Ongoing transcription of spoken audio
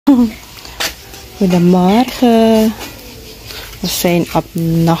Goedemorgen. We zijn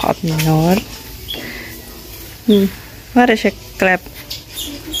nog op Noord. Waar is je klep?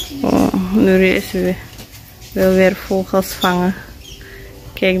 Oh, nu is we wil weer vogels vangen.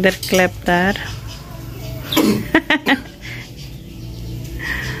 Kijk, de klep daar.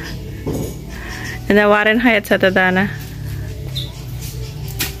 En dan waarin ga je het zetten, Dana?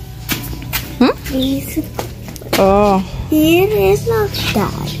 Deze. Oh. Hier is nog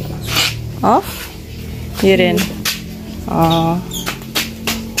daar. Of? Hierin. Oh.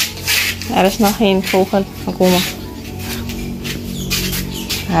 Er is nog geen vogel gekomen.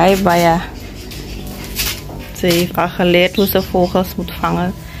 Hi Baya. Ze heeft al geleerd hoe ze vogels moet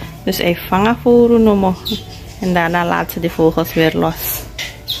vangen. Dus even vangen voor Runomo. En daarna laat ze de vogels weer los.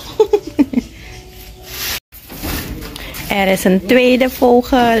 Er is een tweede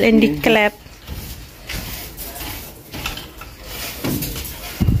vogel in die klep.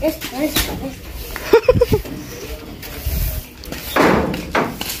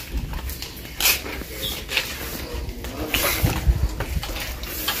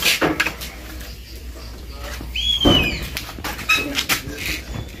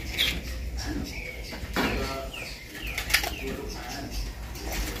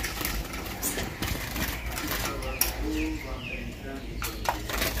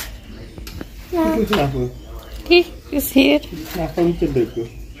 Die is hier.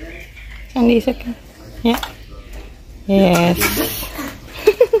 Kan deze kant? Ja. Yes.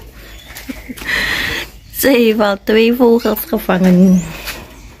 Ze heeft al 2 vogels gevangen.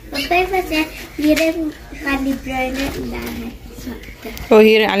 Wacht even zeggen, hier gaan die bruine en daar het zwarte. Oh,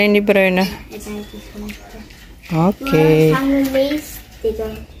 hier alleen die bruine. En daar die zwarte. Oké. We vangen meest deze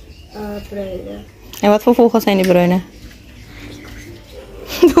bruine. En wat voor vogels zijn die bruine?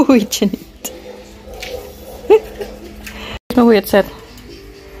 Dat weet je niet. Hoe je het zet.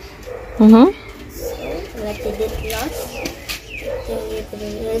 Zo, dan laat je dit los. Dan je het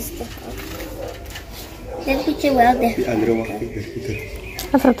rustig op. Dat moet je wel dicht. Die andere wacht ik.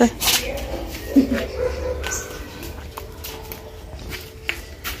 Wat is dat?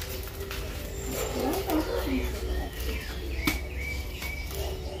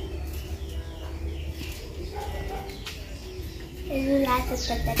 En nu laat het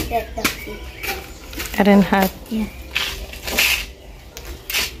dat dagje. Erin gaat. Ja.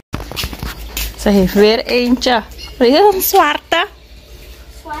 Ze heeft weer eentje. Een zwarte.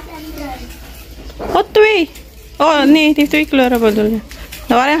 Zwart en bruin. Oh, 2. Oh nee, die heeft 2 kleuren bedoel je.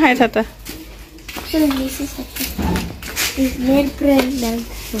 Nou, waarin ga je het zetten? Zo, deze zetten. Die is meer bruin dan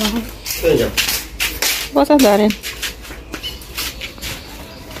zwart. Ja. Wat is daarin?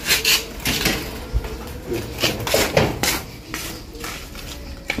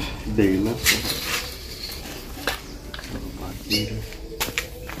 Delen.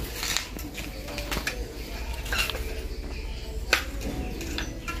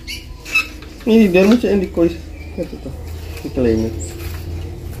 Nee, daar moet je in die kooi zetten toch? Die kleine.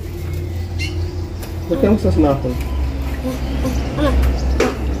 Dat kan ik straks nagaan.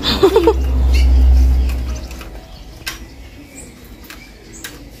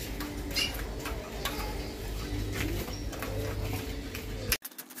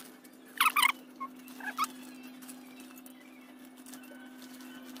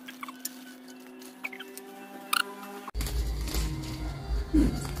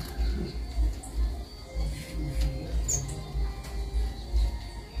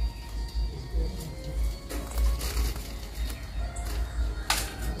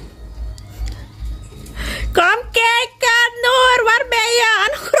 Kom kijken, Noor, waar ben je?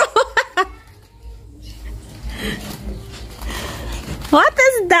 Een groot. Wat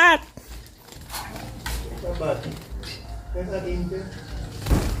is dat?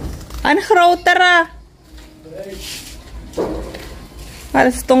 Een grotere. Waar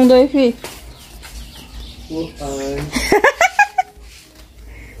is het tongduifje?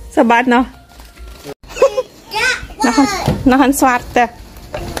 Sabat nog. Nog een zwarte.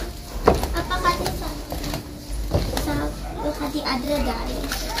 Apa gaat die dan gaat die andere daarin.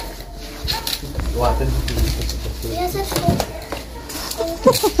 Water. Ja, dat is goed.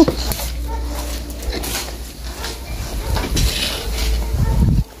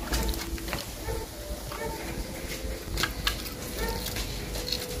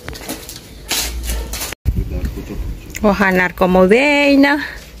 We gaan naar Commewijne.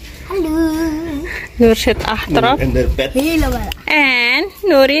 Hallo. Noor zit achterop. En de pet. Helemaal. En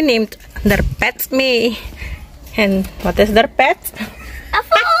Noori neemt haar pet mee. En wat is haar pet? Een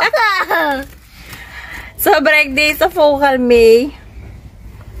vogel. Ze brengt deze vogel mee.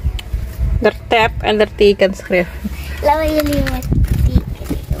 De tap en de tekenschrift. Laten we jullie wat tekenen.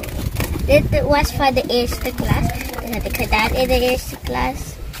 Dit was voor de eerste klas. Dat had ik gedaan in de eerste klas.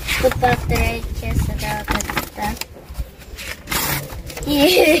 Voetbaltreintjes en dat.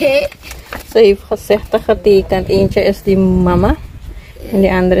 Ze heeft gezichten getekend. Eentje is die mama. En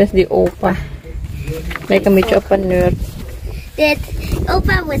die andere is die opa. Lijkt een beetje op een nerd. Dit,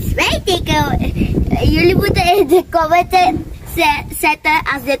 opa moet mij tekenen. Jullie moeten in de commenten zetten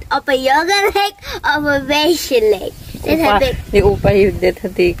als dit op een jongen lijkt of een meisje lijkt. Dit Opa, heb ik. die opa heeft dit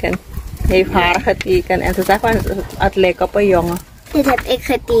getekend. Heeft haar getekend. En ze zegt van het lijkt op een jongen. Dit heb ik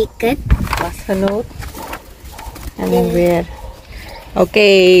getekend. Klasgenoot. En dan weer. Oké,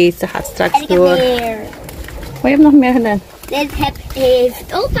 ze gaat straks En ik heb door. weer. Wat heb je nog meer gedaan? Dit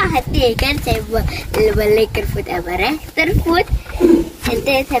heeft opa getekend. Zijn mijn linkervoet en mijn rechtervoet. En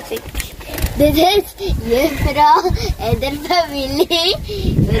dit heb ik. Dit is juffrouw en de familie.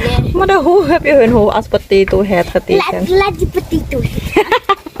 Maar hoe heb je hun hoofd als potato head getekend? Laat die potato zien.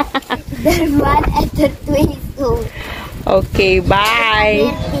 De man en de twee zoon. Oké,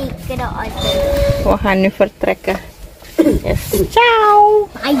 bye. We gaan nu vertrekken. Yes. Ciao.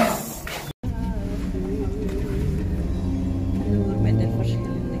 Bye. Met de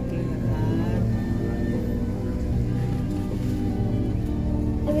verschillende kleuren.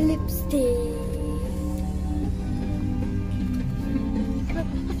 Een lipstick.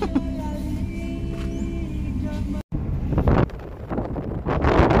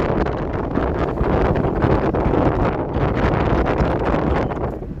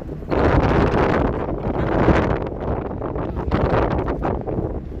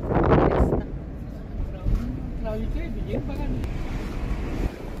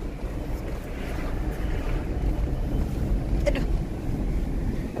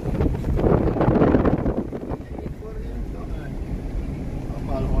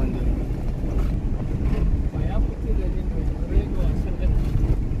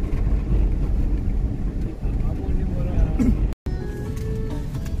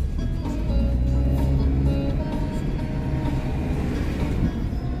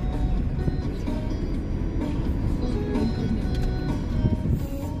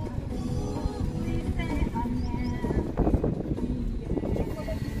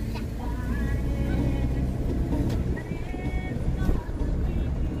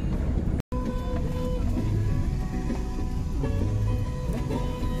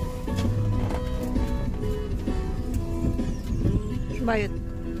 Bayad.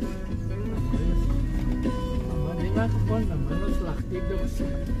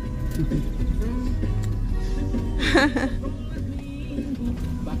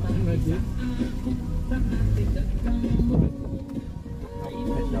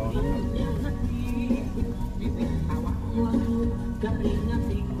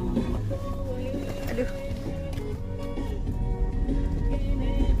 Aduh.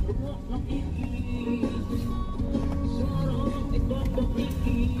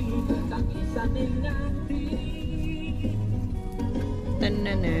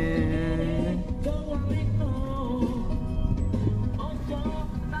 Tenenan.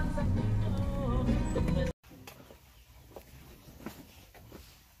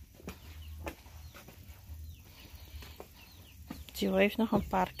 Gio heeft nog een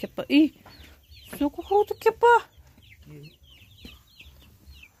paar kippen. Zulke grote kippen.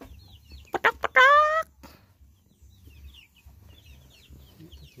 Patak, patak.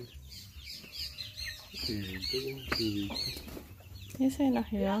 Hier zijn nog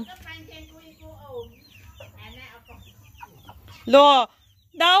heel. Lo,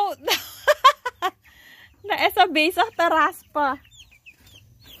 nou is ze bezig te raspen.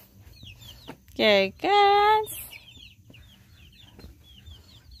 Kijk eens.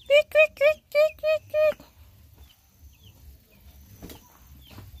 Kwik, kwik, kwik, kwik, kwik, kwik.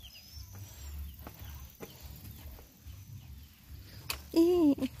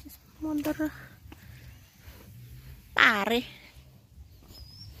 Het is modderig. Pare.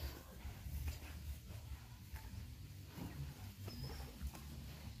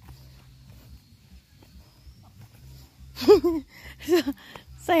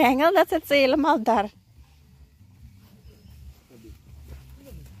 Sayang dat zit ze helemaal daar.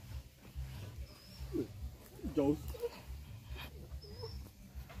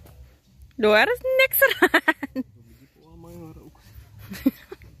 Door er is niks aan.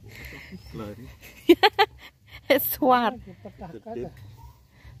 Het is zwaar.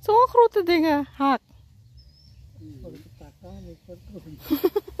 Zo'n grote dingen, haak.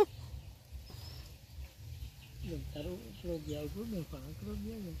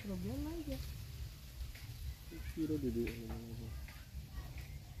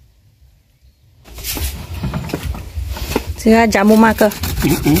 Sila jamu makan.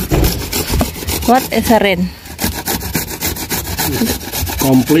 What is a ren?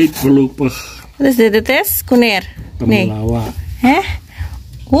 Complete voorlopig. Wat is dit? Dit is kuneer. Temulawak. Hè?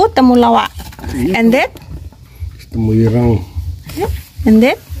 Oh, temulawak. En dit? Temuirang. En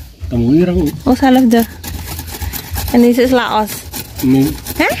dit? Temuirang. Oh, hetzelfde. En dit is Laos. Nee.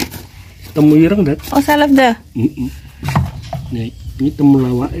 Hè? Temuirang dat. Oh, hetzelfde. Nee, ini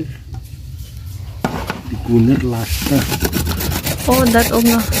temulawak. Di kuner lastig. Oh, dat ook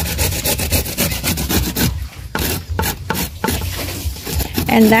nog.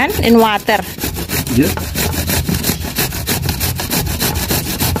 En dan in water. Ja.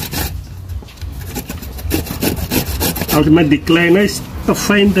 Als met die kleine is te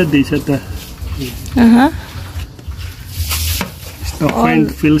fijn dat die zitten. Is te fijn,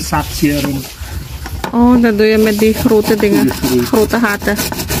 veel sakje erin. Oh, dat doe je met die grote dingen. Grote haten.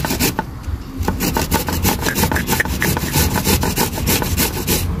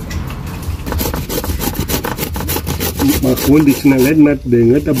 Maar gewoon die snelheid met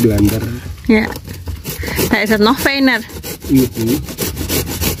dingen te blender. Ja. Dan is het nog fijner.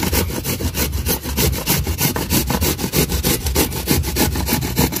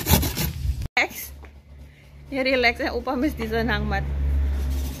 Relax. Je relax en opa mis die zijn hangmat.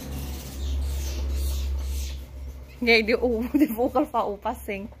 Nee, die vogel van opa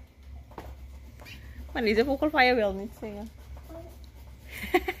zingt. Maar deze vogel van je wil niet zingen.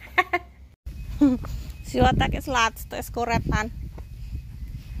 Si Watak is laatste, is korepan.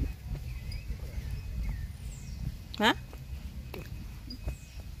 Hah?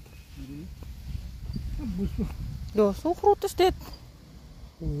 Duh, zo groot is dit.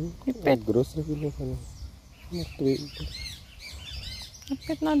 Die pet. Groot is het van. Nog 2 liter. Die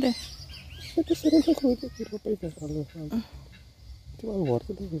pet nou deh. Het is er een grote alles. Terwijl wordt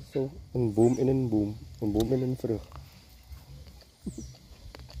het zo een boom in een boom. Een boom in een vrucht.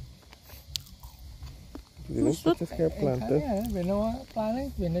 Dit is kayak planten. Ja, benar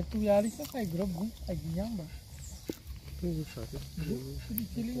planten, benar tu yaris kan kayak grup bu, kayak giang ba. Ini satu.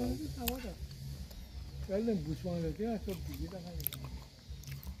 Cili kan sama dah. Kalau buswang lagi, asal biji dah kan.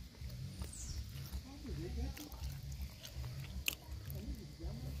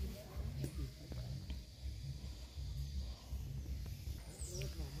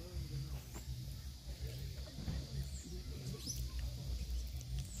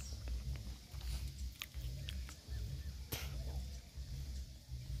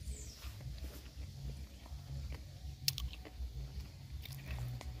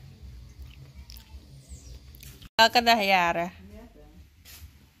 Kedah yara.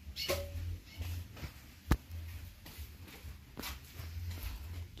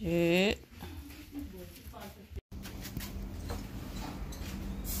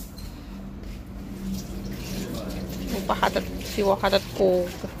 Opa hadat siwa hadat ko.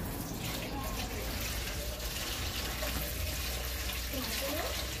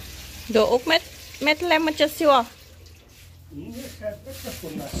 Do ook met lemmetjes siwa.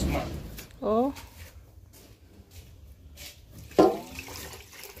 Oh.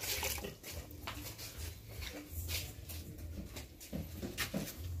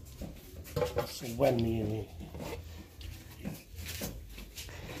 Sewan ini.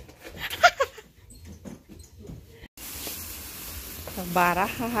 Barah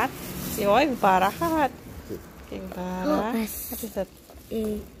hahat. Yoi, barah hahat. Barah. What is that?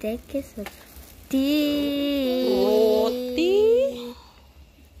 Take roti.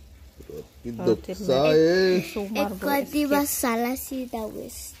 Roti saya. Roti masalah sih dah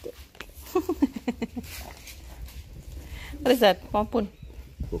wes. What is that? Mampun.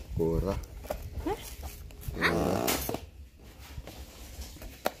 Kora.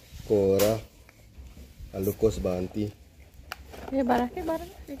 Kora. Alukos banti. Ya barah ke barah.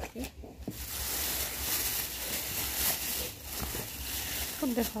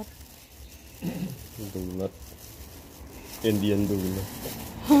 Udah hot. Donut. Indian donut.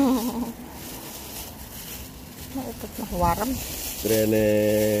 Mau ikut mah warm.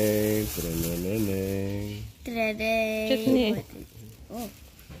 Treneng. Chutney. Oh.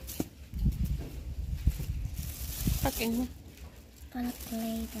 Pakai ini. Palak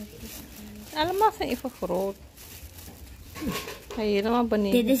tadi. Alam masa ivo fruit. Ay, naman bani.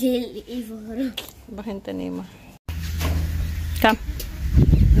 Dit is heel even groot. Begin te nemen. Kom.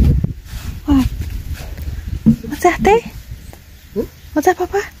 Wat? Wat zegt hij? Wat zegt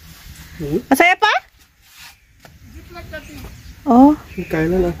papa? Wat zei je pa? Oh.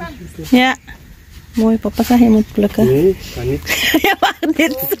 Kailan lah. Ja. Mooi, papa zei je moet plukken. Nee, kan niet. Je mag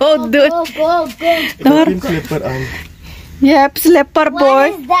dit zo doen. Go. Ik heb slipper aan. Je hebt slipper,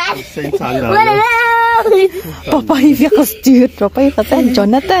 boy. What is that? Het zijn sandalen. Papa heeft je gestuurd. Papa heeft gezegd,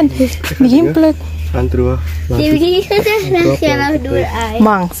 Jonathan, begin pluk. Aan terug. Jadi kita siapa dua ay.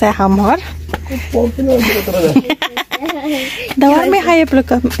 Mang, zeg hem hoor. Daar waarmee ga je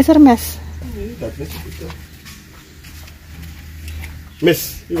plukken? Is er mes?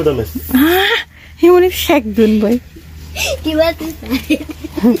 Mis, wie dat mis? Ah, je moet niet gek doen, boy. Die wat is dat?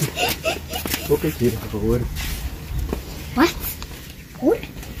 Ook eens hier gehoord. Wat? Goed?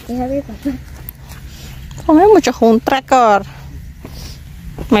 Die heb ik papa. Voor mij moet je gewoon trekken.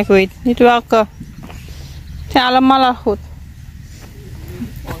 Maar ik weet niet welke. Ze zijn allemaal al goed.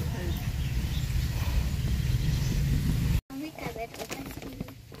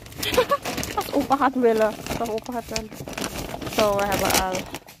 Als opa gaat willen. Als opa gaat willen. Zo, we hebben al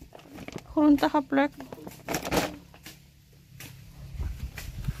groenten geplukt.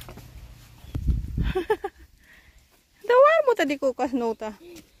 Waar moeten die kokosnoten?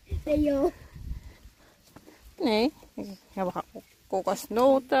 Ayo. Nee, je hebt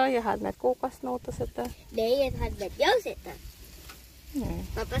kokosnoten. Je gaat met kokosnoten zitten. Nee, het gaat met jou zitten. Nee.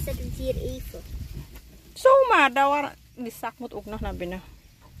 Papa zet het hier even. Zomaar, die zak moet ook nog naar binnen.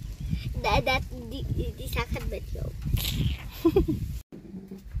 Die zak gaat met jou.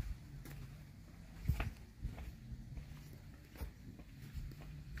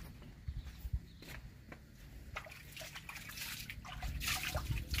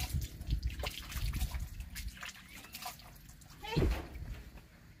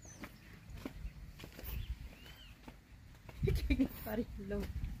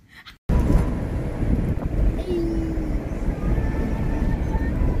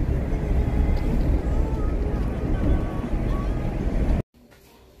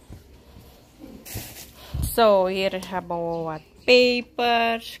 Zo, hier hebben we wat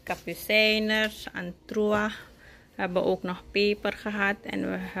pepers, kapucijners, antroa. We hebben ook nog peper gehad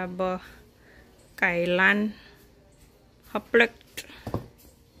en we hebben kailan geplukt.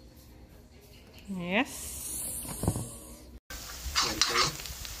 Yes.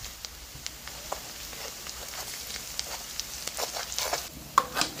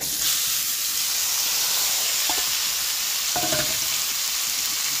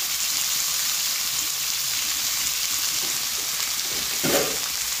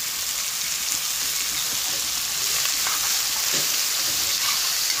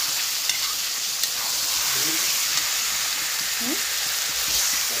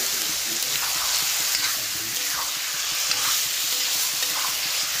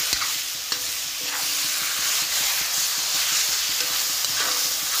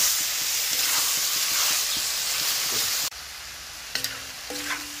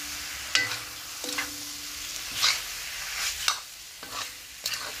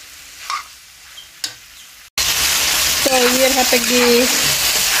 Zo, hier heb ik die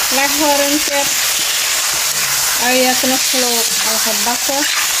leghoorntjes, uien, knoflook al gebakken.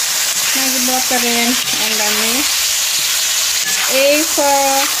 Met de boter erin en dan nu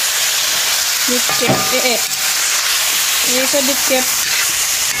even die kip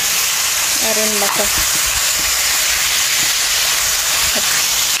erin bakken.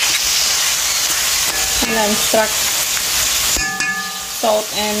 En dan straks zout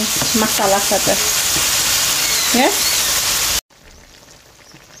en masala zetten. Yes?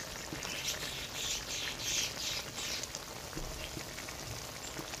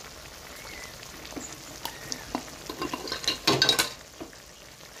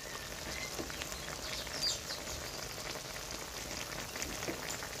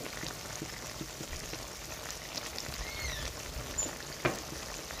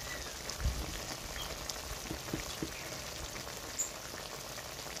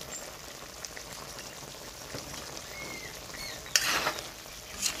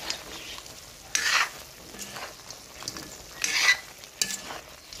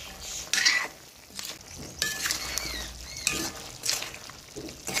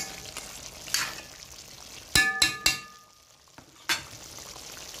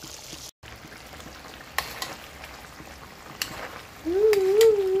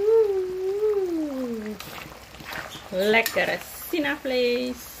 Lekkere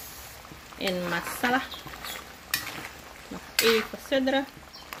sinavlees in masala. Nog even sudderen.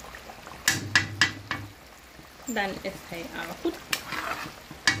 Dan is hij al goed.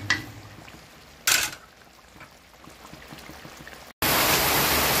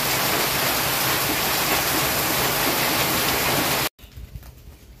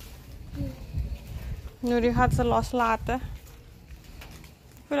 Nu die gaat ze loslaten.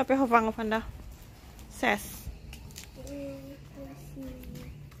 Hoeveel heb je gevangen vandaag? 6.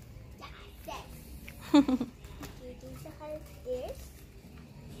 Dinsdag is.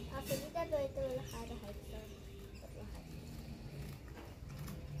 Als we niet hebben, dan gaan we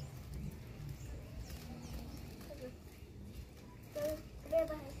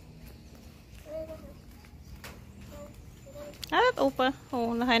open.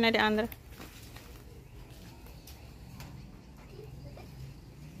 Oh, dan ga je naar die andere.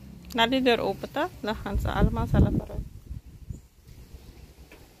 Laat die deur open, toch? Dan gaan ze allemaal zelf eruit.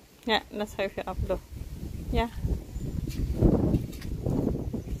 Ja, dan schuif je op, door. Ja.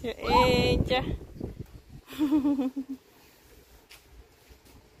 Je eentje.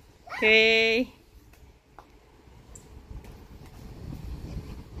 Oké.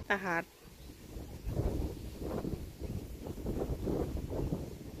 Te hard.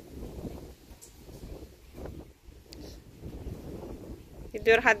 Die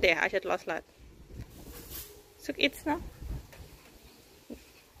deur gaat dicht als je het loslaat. Zoek iets nou.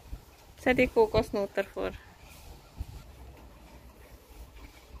 Zet die kokosnoot ervoor.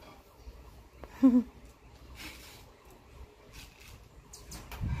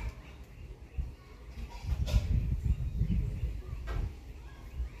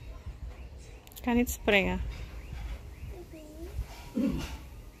 Ik kan niet springen.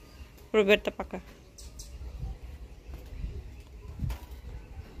 Probeer te pakken.